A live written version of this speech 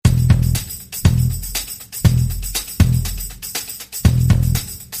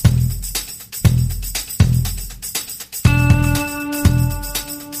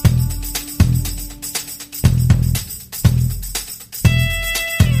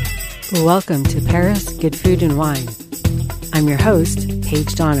Welcome to Paris Good Food and Wine. I'm your host,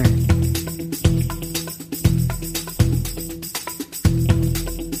 Paige Donner.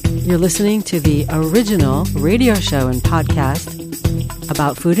 You're listening to the original radio show and podcast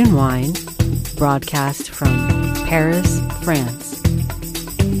about food and wine, broadcast from Paris, France.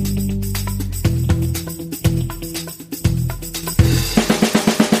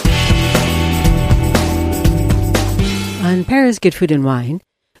 On Paris Good Food and Wine,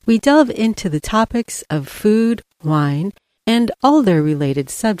 we delve into the topics of food, wine, and all their related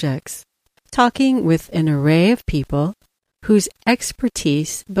subjects, talking with an array of people whose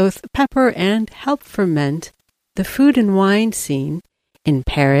expertise both pepper and help ferment the food and wine scene in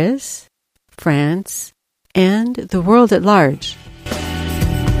Paris, France, and the world at large.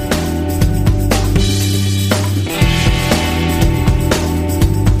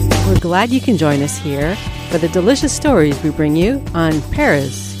 We're glad you can join us here for the delicious stories we bring you on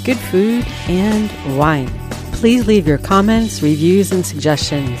Paris Good Food and Wine. Please leave your comments, reviews, and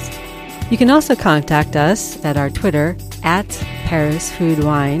suggestions. You can also contact us at our Twitter at Paris Food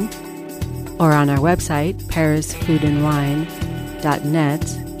Wine or on our website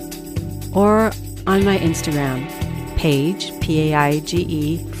parisfoodandwine.net or on my Instagram page,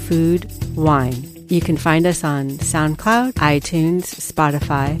 Paige Food Wine. You can find us on SoundCloud, iTunes,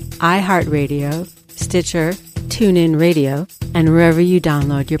 Spotify, iHeartRadio, Stitcher, TuneIn Radio, and wherever you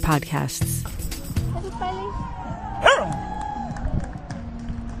download your podcasts.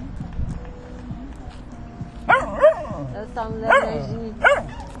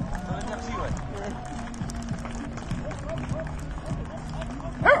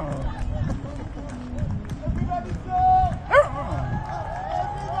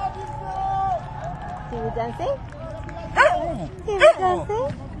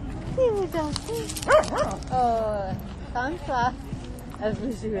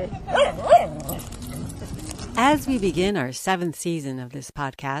 As we begin our 7th season of this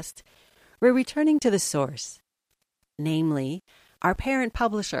podcast, we're returning to the source, namely our parent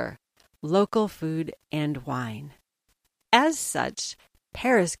publisher, Local Food and Wine. As such,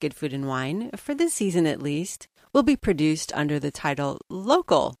 Paris Good Food and Wine, for this season at least, will be produced under the title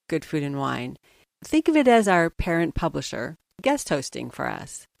Local Good Food and Wine. Think of it as our parent publisher, guest hosting for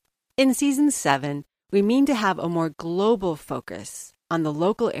us. In Season 7, we mean to have a more global focus on the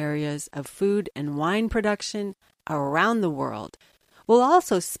local areas of food and wine production around the world. We'll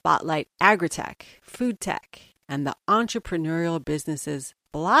also spotlight agritech, food tech, and the entrepreneurial businesses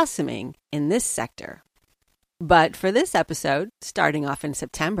blossoming in this sector. But for this episode, starting off in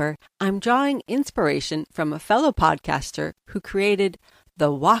September, I'm drawing inspiration from a fellow podcaster who created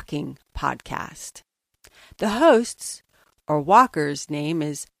the Walking Podcast. The host's, or walker's, name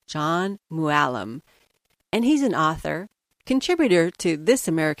is John Mooallem, and he's an author, contributor to This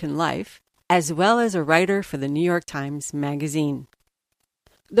American Life, as well as a writer for the New York Times Magazine.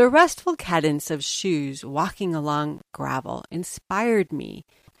 The restful cadence of shoes walking along gravel inspired me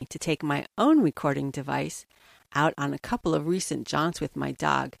to take my own recording device out on a couple of recent jaunts with my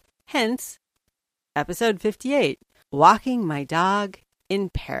dog, hence episode 58, Walking My Dog in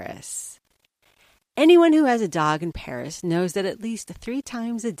Paris. Anyone who has a dog in Paris knows that at least 3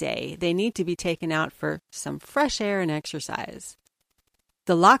 times a day they need to be taken out for some fresh air and exercise.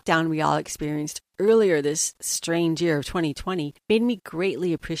 The lockdown we all experienced earlier this strange year of 2020 made me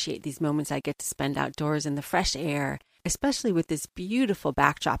greatly appreciate these moments I get to spend outdoors in the fresh air, especially with this beautiful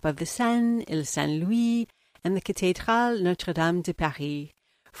backdrop of the Seine, Ile Saint-Louis, and the Cathédrale Notre-Dame de Paris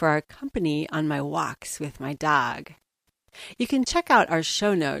for our company on my walks with my dog. You can check out our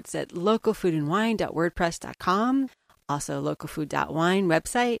show notes at localfoodandwine.wordpress.com, also localfood.wine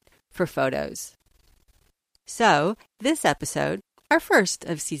website for photos. So, this episode, our first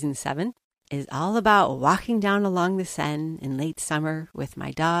of Season 7, is all about walking down along the Seine in late summer with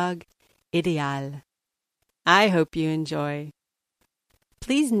my dog, Ideal. I hope you enjoy.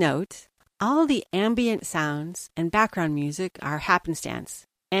 Please note, all the ambient sounds and background music are happenstance,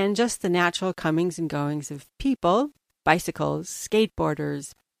 and just the natural comings and goings of people, bicycles,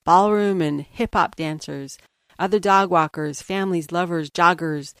 skateboarders, ballroom and hip-hop dancers, other dog walkers, families, lovers,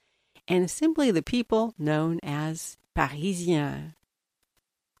 joggers, and simply the people known as Parisiens.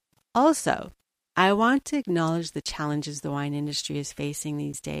 Also, I want to acknowledge the challenges the wine industry is facing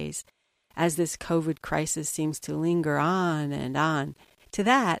these days, as this COVID crisis seems to linger on and on. To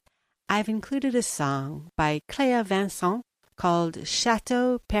that, I've included a song by Cléa Vincent called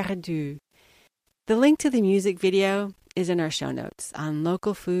Chateau Perdu. The link to the music video is in our show notes on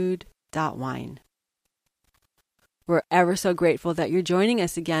localfood.wine. We're ever so grateful that you're joining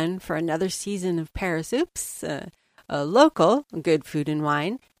us again for another season of Paris Oops, a local good food and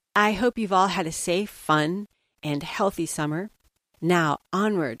wine. I hope you've all had a safe, fun, and healthy summer. Now,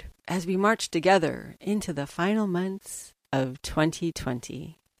 onward as we march together into the final months of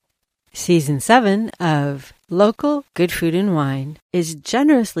 2020. Season 7 of Local Good Food and Wine is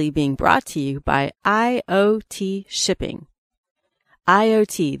generously being brought to you by IoT Shipping.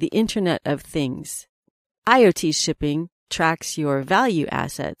 IoT, the Internet of Things. IoT Shipping tracks your value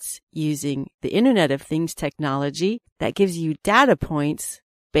assets using the Internet of Things technology that gives you data points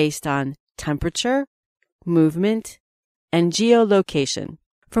based on temperature, movement, and geolocation.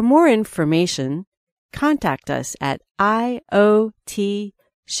 For more information, contact us at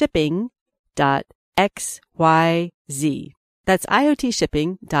iotshipping.xyz. That's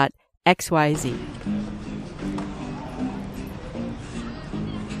iotshipping.xyz.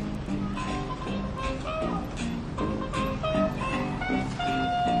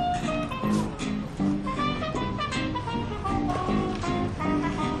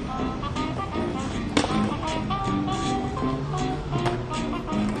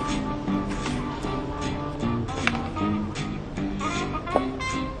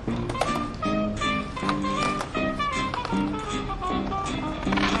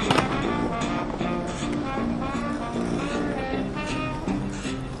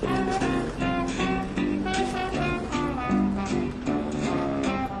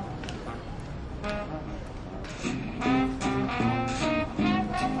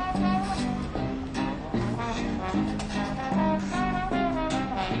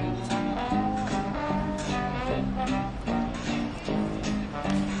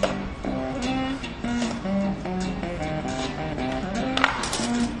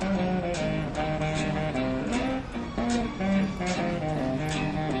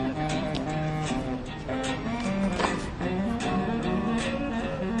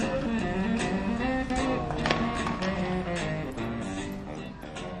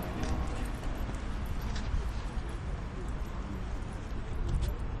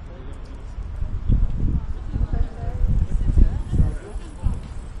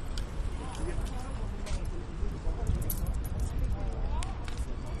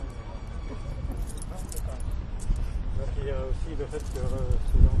 Il y a aussi le fait que ces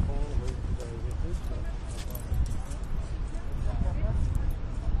enfants veulent plus arriver plus.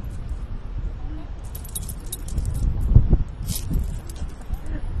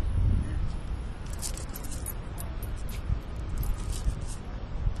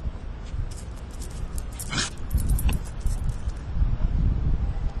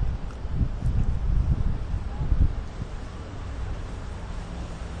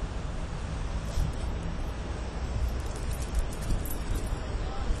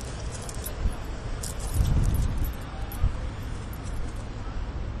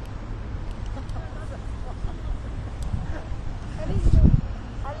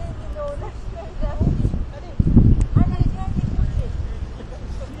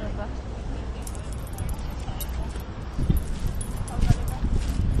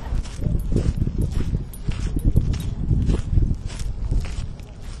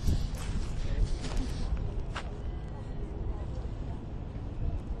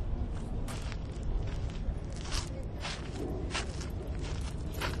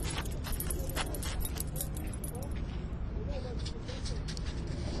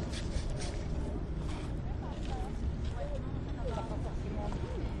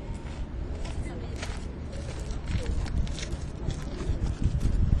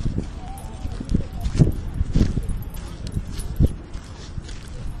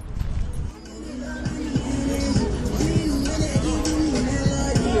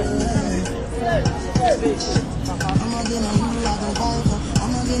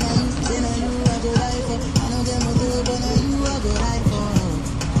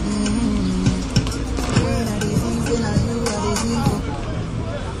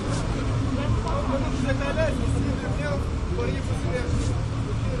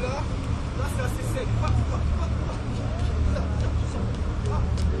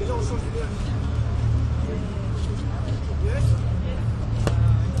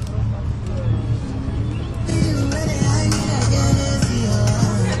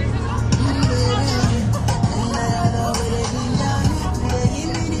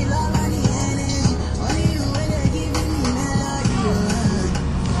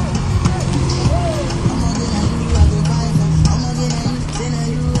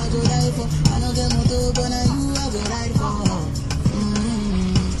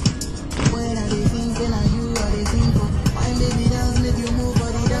 Baby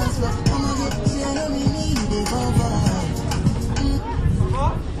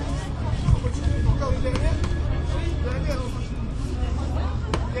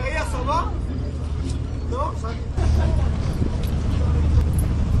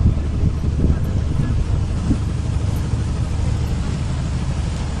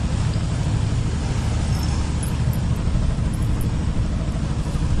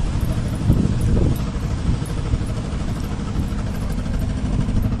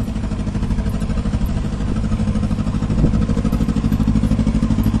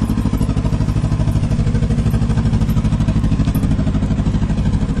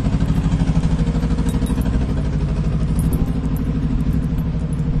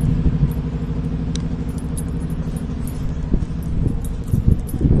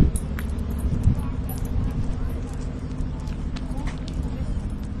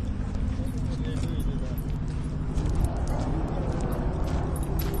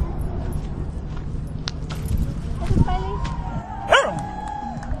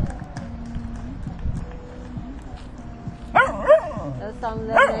Ça semble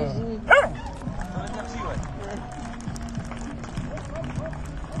la magie.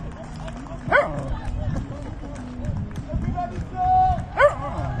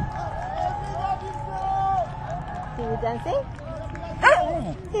 Si vous dansez?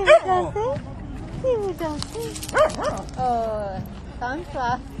 Si vous dansez? Si vous dansez? Oh,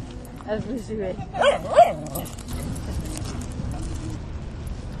 François, à vous jouer.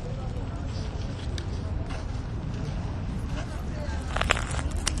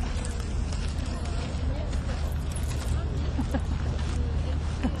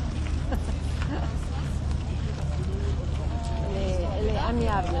 Elle est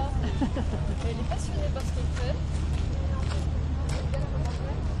amiable. Elle est passionnée par ce qu'elle fait.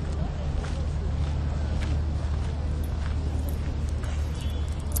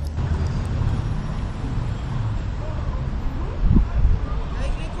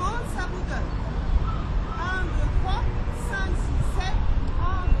 Avec les comptes, ça vous donne 1, 2, 3, 5, 6, 7,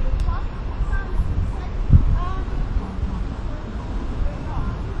 1, 2, 3, 5, 6, 7, 1, 2, 3.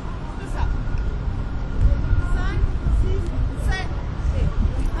 C'est ça. 5, 6, 7,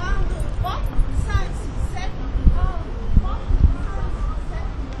 1, 2, 3, 5, 6, 7, 1, 2, 3, 5, 6, 7,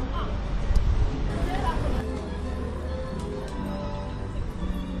 1. C'est là.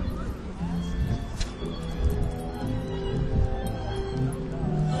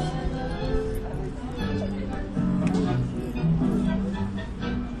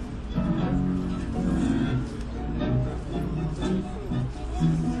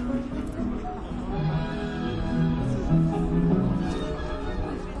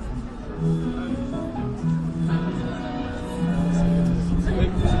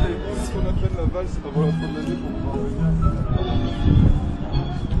 Ce qu'on appelle la valse avant la fin de l'année pour pouvoir venir.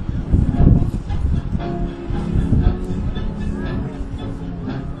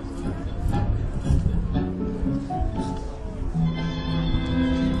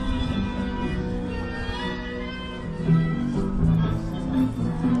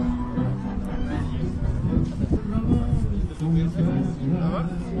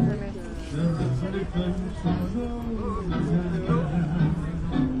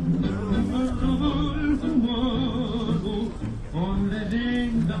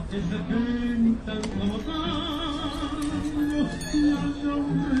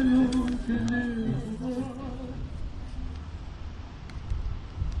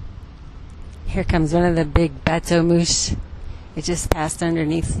 Here comes one of the big bateau mouches. It just passed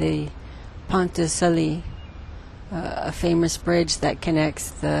underneath the Pont de Sully, a famous bridge that connects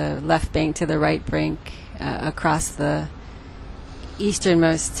the left bank to the right bank across the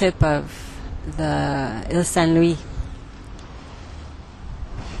easternmost tip of the Ile Saint-Louis.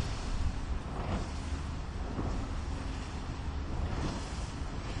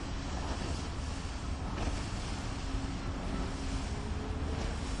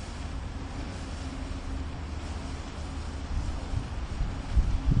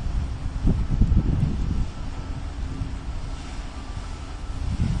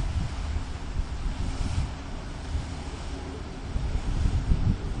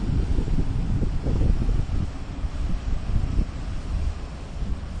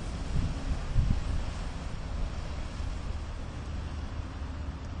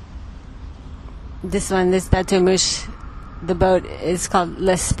 This bateau mouche, the boat is called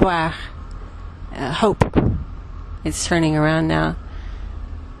L'Espoir, Hope. It's turning around now.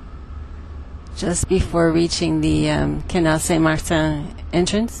 Just before reaching the Canal Saint-Martin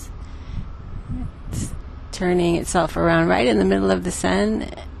entrance. It's turning itself around right in the middle of the Seine,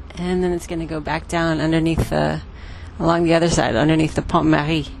 and then it's going to go back down underneath along the other side, underneath the Pont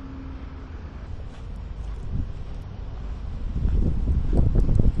Marie.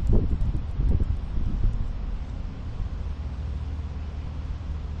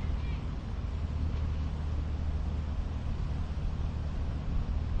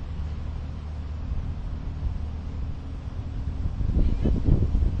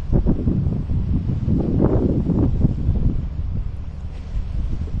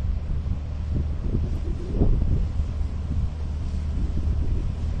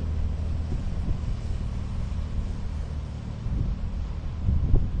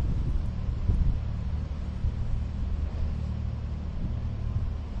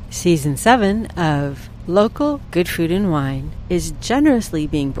 Season 7 of Local Good Food and Wine is generously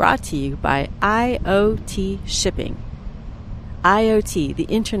being brought to you by IoT Shipping. IoT, the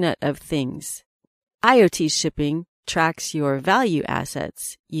Internet of Things. IoT Shipping tracks your value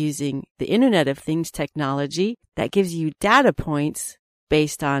assets using the Internet of Things technology that gives you data points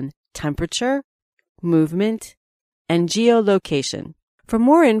based on temperature, movement, and geolocation. For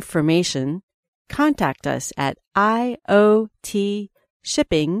more information, contact us at iotshipping.xyz.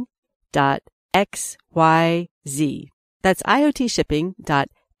 That's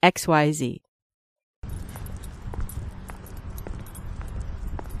iotshipping.xyz.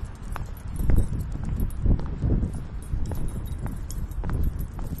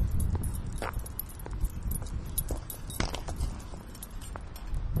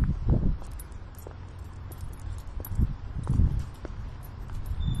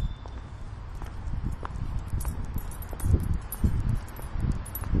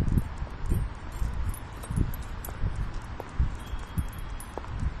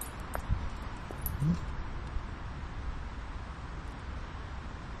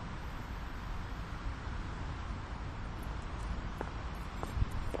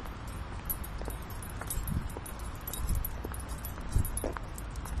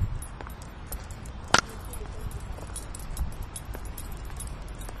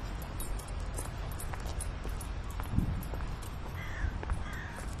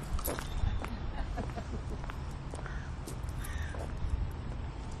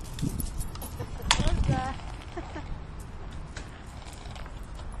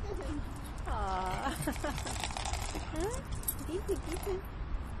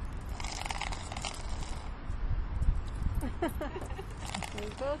 Un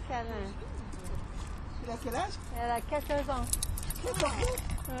beau câlin. Il a quel âge? Elle a 14 ans. 14 ans?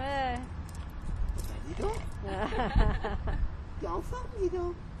 Ouais. Ben, dis donc. T'es en forme, dis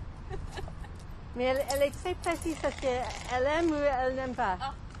donc. Mais elle est très précise parce qu'elle aime ou elle n'aime pas.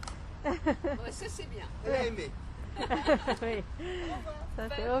 Ah. Ouais, ça c'est bien. Elle a aimé. Oui. Ça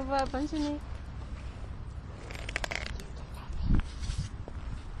fait au revoir, bonne journée.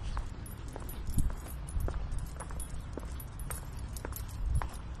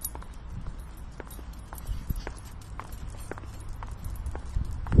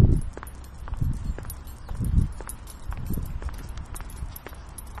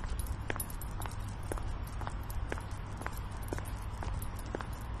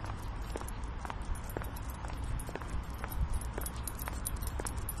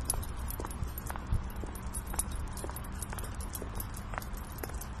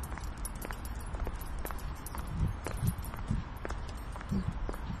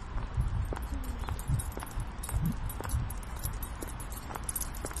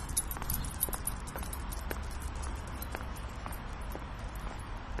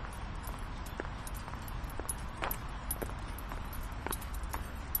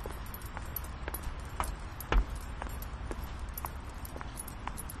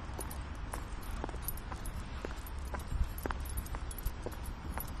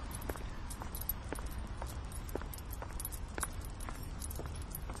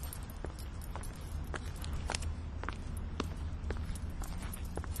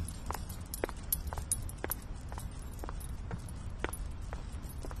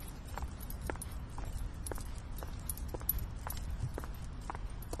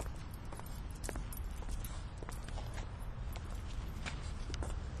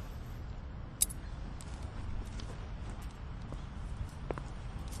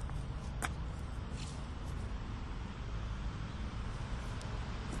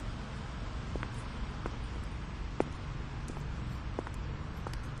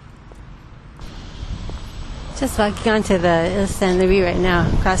 Just walking onto the Ile Saint-Louis right now,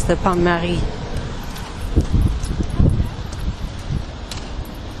 across the Pont Marie.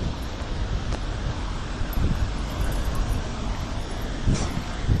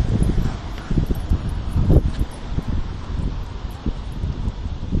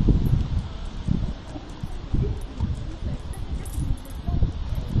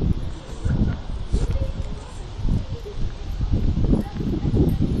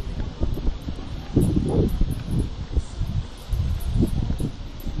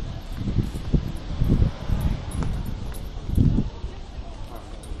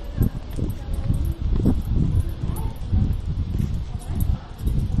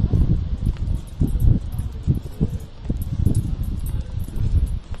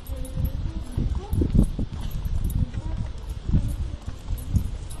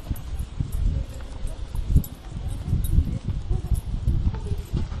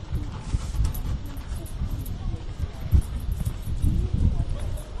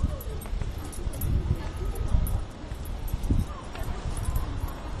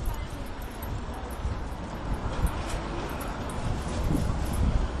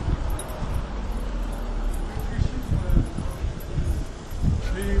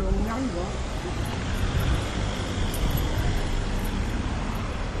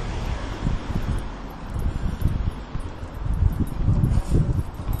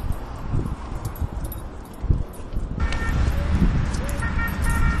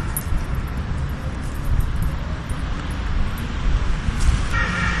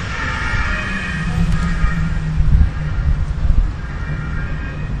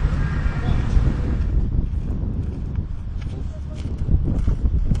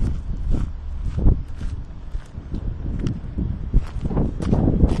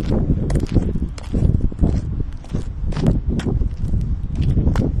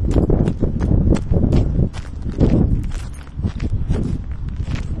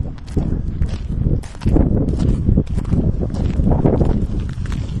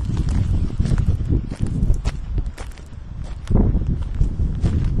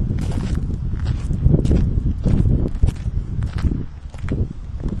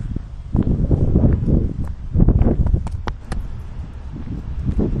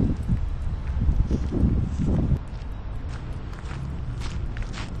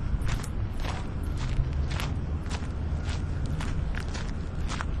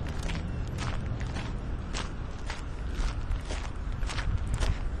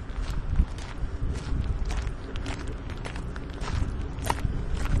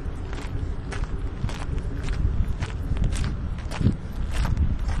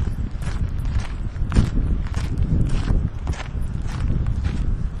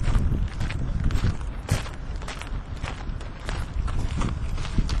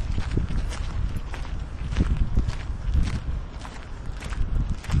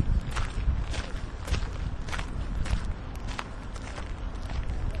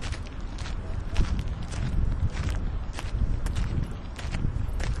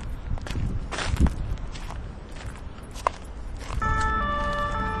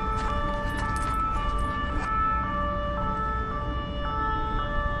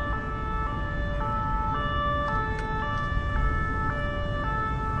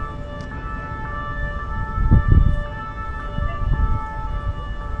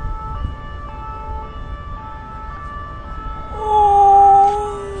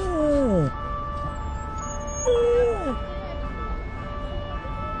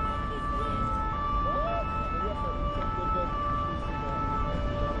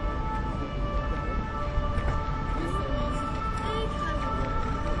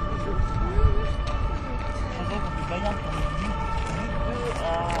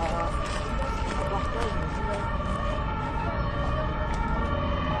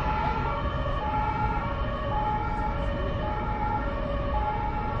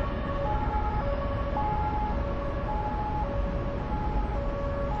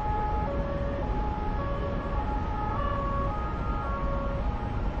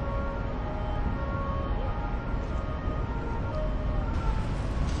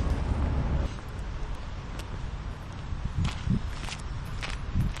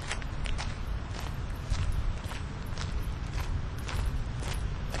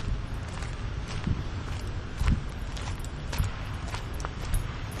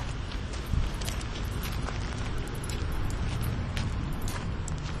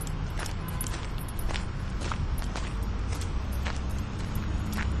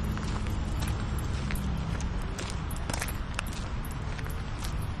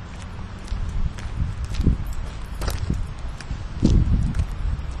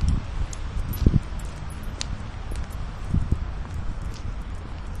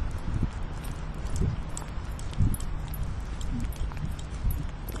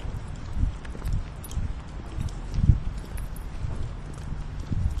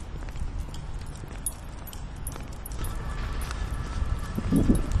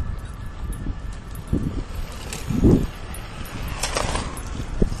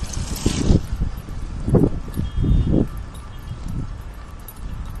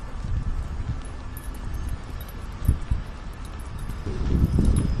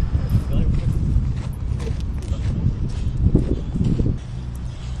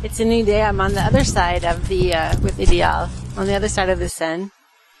 It's a new day. I'm on the other side of the, with Ideal, on the other side of the Seine,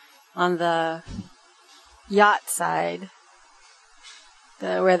 on the yacht side,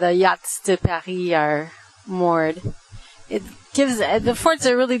 where the yachts de Paris are moored. It gives, the fort's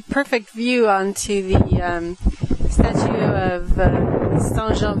a really perfect view onto the statue of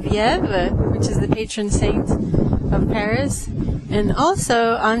Saint Geneviève, which is the patron saint of Paris, and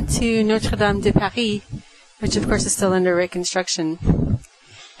also onto Notre Dame de Paris, which of course is still under reconstruction.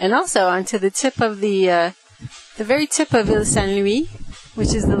 And also onto the tip of the very tip of Ile Saint-Louis,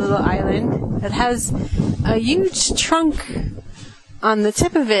 which is the little island that has a huge trunk on the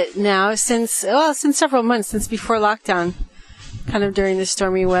tip of it now since several months, since before lockdown, kind of during the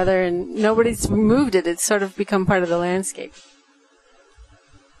stormy weather, and nobody's moved it. It's sort of become part of the landscape.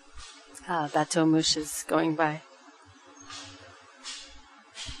 Bateau Mouche is going by.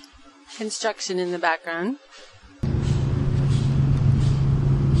 Construction in the background.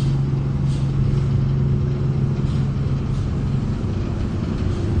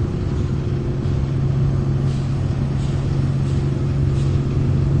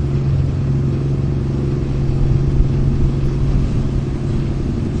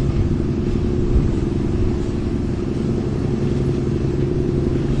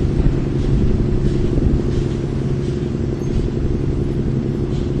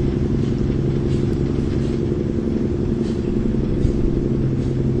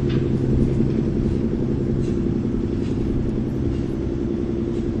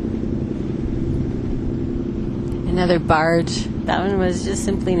 Another barge. That one was just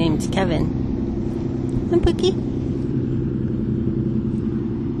simply named Kevin. And Pookie.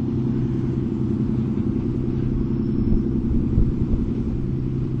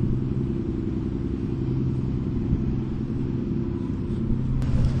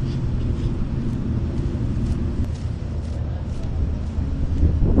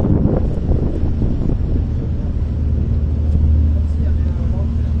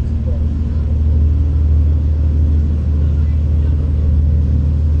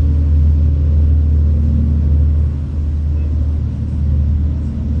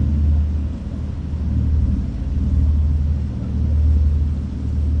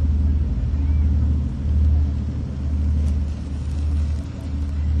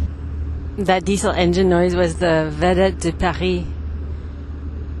 That diesel engine noise was the Vedette de Paris,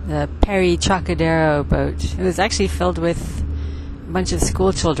 the Paris Trocadero boat. It was actually filled with a bunch of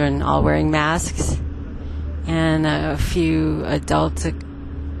school children all wearing masks and a few adult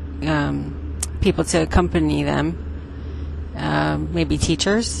people to accompany them, maybe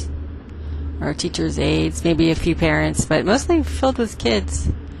teachers or teachers' aides, maybe a few parents, but mostly filled with kids.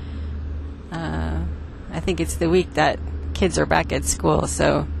 I think it's the week that kids are back at school,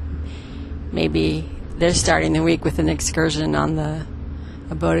 so maybe they're starting the week with an excursion on a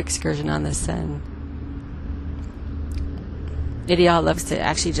boat excursion on the Seine. Lydia loves to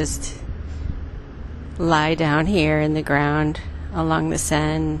actually just lie down here in the ground along the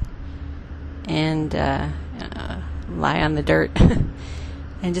Seine and lie on the dirt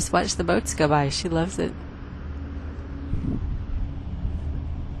and just watch the boats go by. She loves it.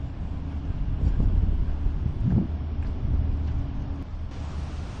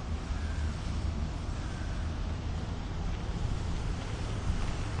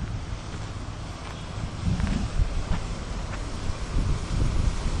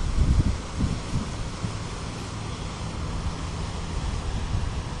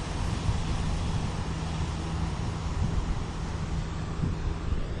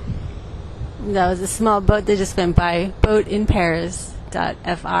 That was a small boat that just went by.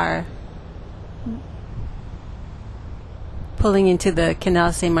 Boatinparis.fr. Pulling into the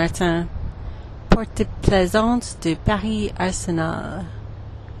Canal Saint-Martin. Porte Plaisante de Paris Arsenal.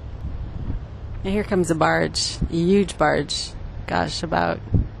 And here comes a barge. A huge barge. Gosh, about,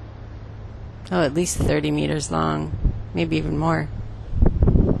 at least 30 meters long. Maybe even more.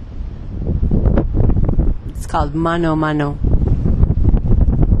 It's called Mano Mano.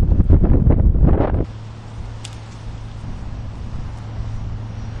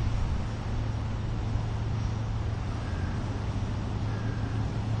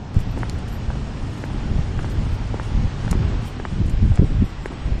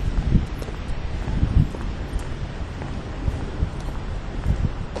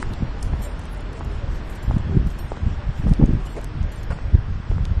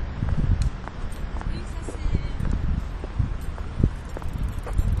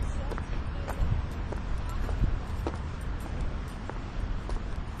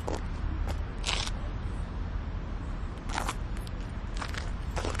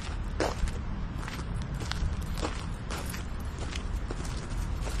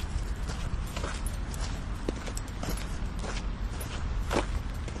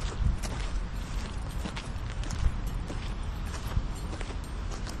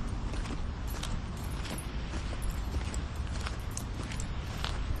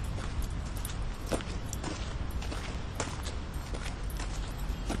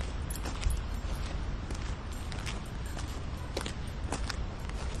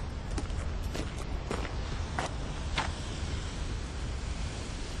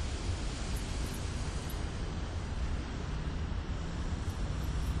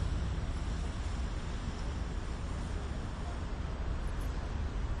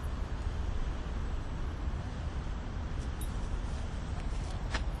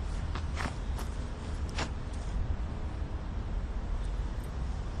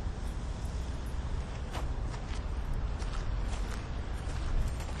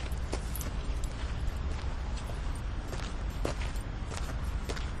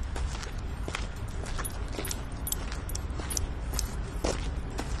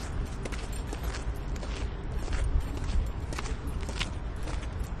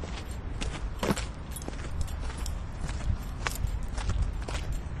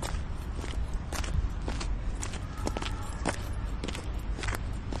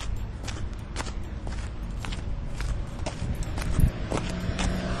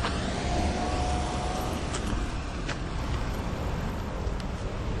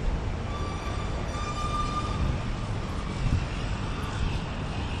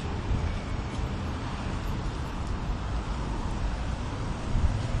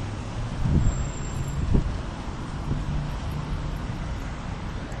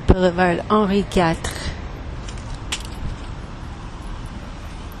 boulevard Henri IV.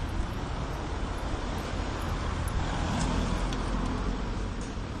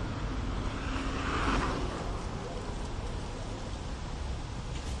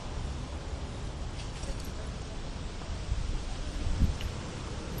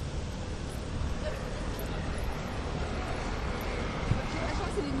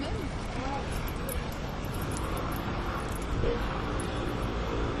 C'est les mêmes.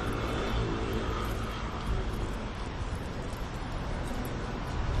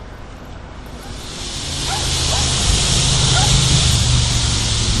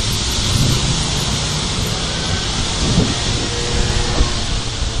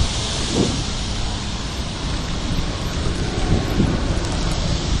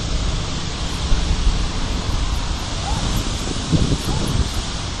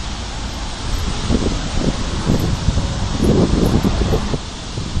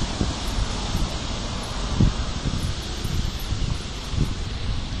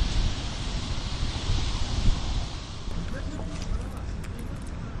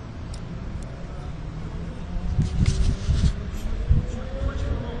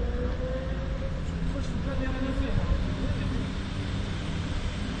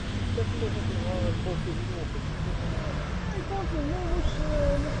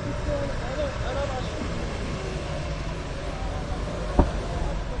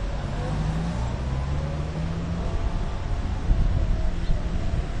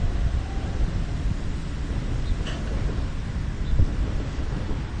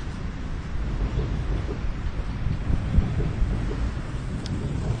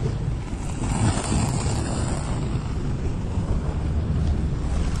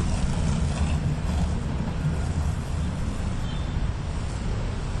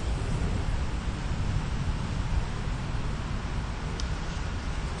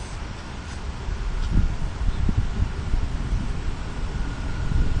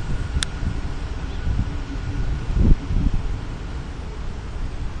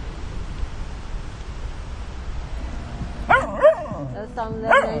 Ça sent de la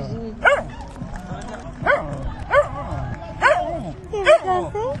magie.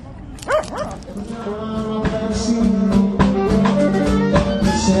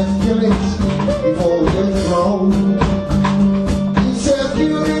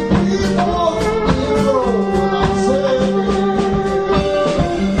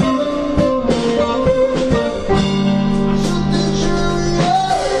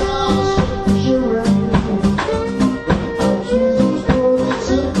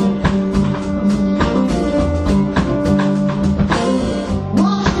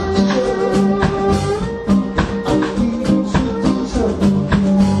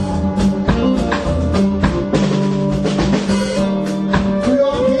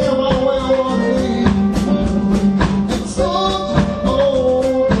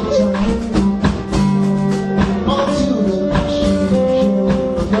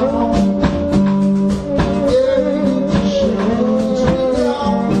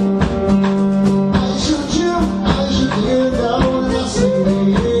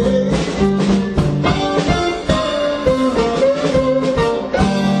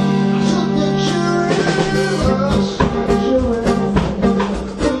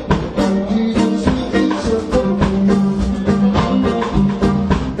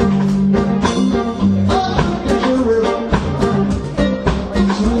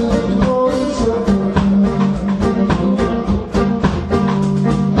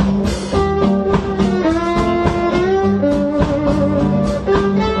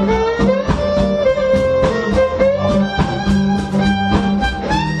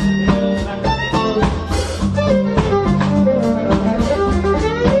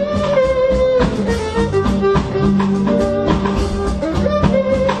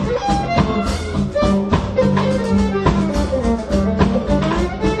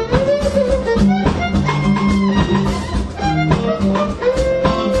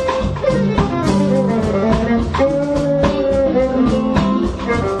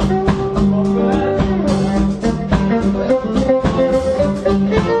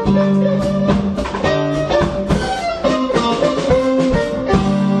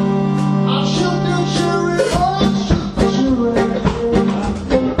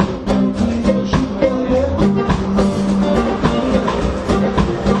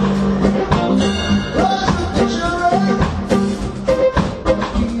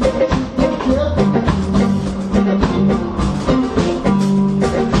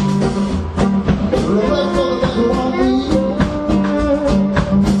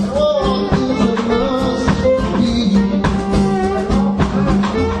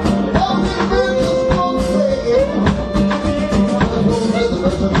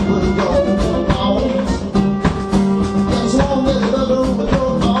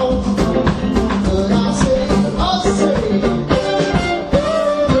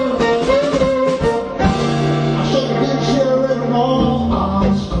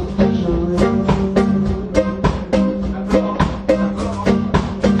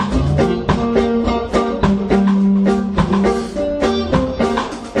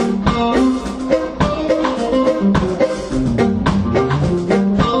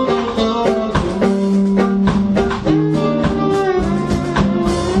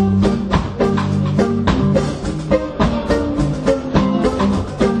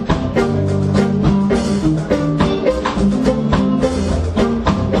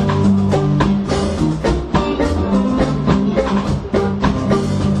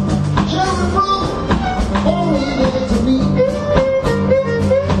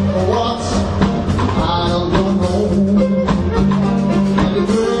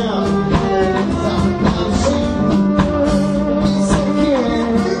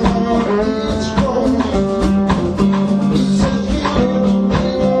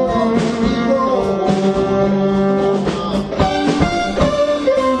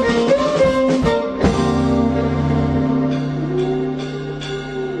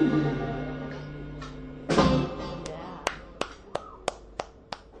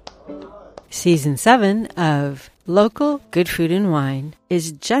 Season 7 of Local Good Food and Wine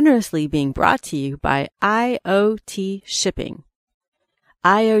is generously being brought to you by IoT Shipping.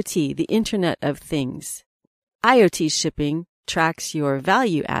 IoT, the Internet of Things. IoT Shipping tracks your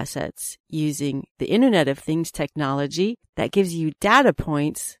value assets using the Internet of Things technology that gives you data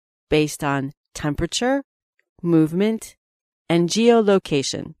points based on temperature, movement, and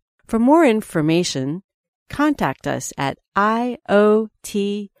geolocation. For more information, contact us at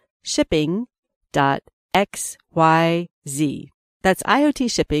iotshipping.xyz. That's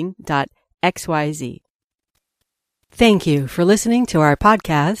iotshipping.xyz. Thank you for listening to our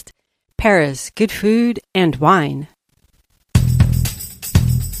podcast, Paris Good Food and Wine.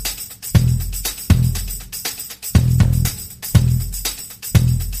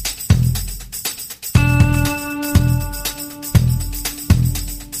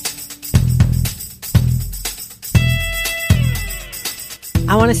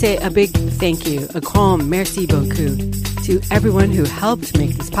 I want to say a big thank you, a grand merci beaucoup, to everyone who helped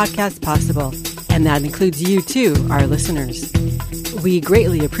make this podcast possible. And that includes you too, our listeners. We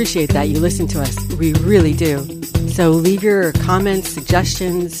greatly appreciate that you listen to us. We really do. So leave your comments,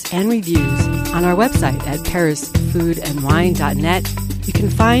 suggestions, and reviews on our website at parisfoodandwine.net. You can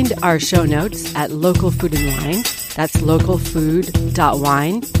find our show notes at Local Food and Wine. That's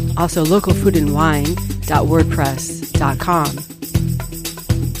localfood.wine. Also localfoodandwine.wordpress.com.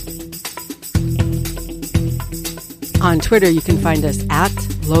 On Twitter, you can find us at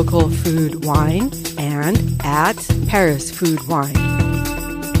Local Food Wine and at Paris Food Wine.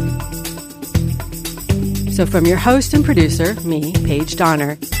 So from your host and producer, me, Paige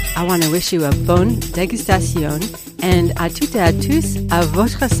Donner, I want to wish you a bonne dégustation and à toutes et à tous, à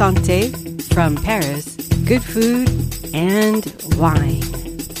votre santé from Paris, good food and wine.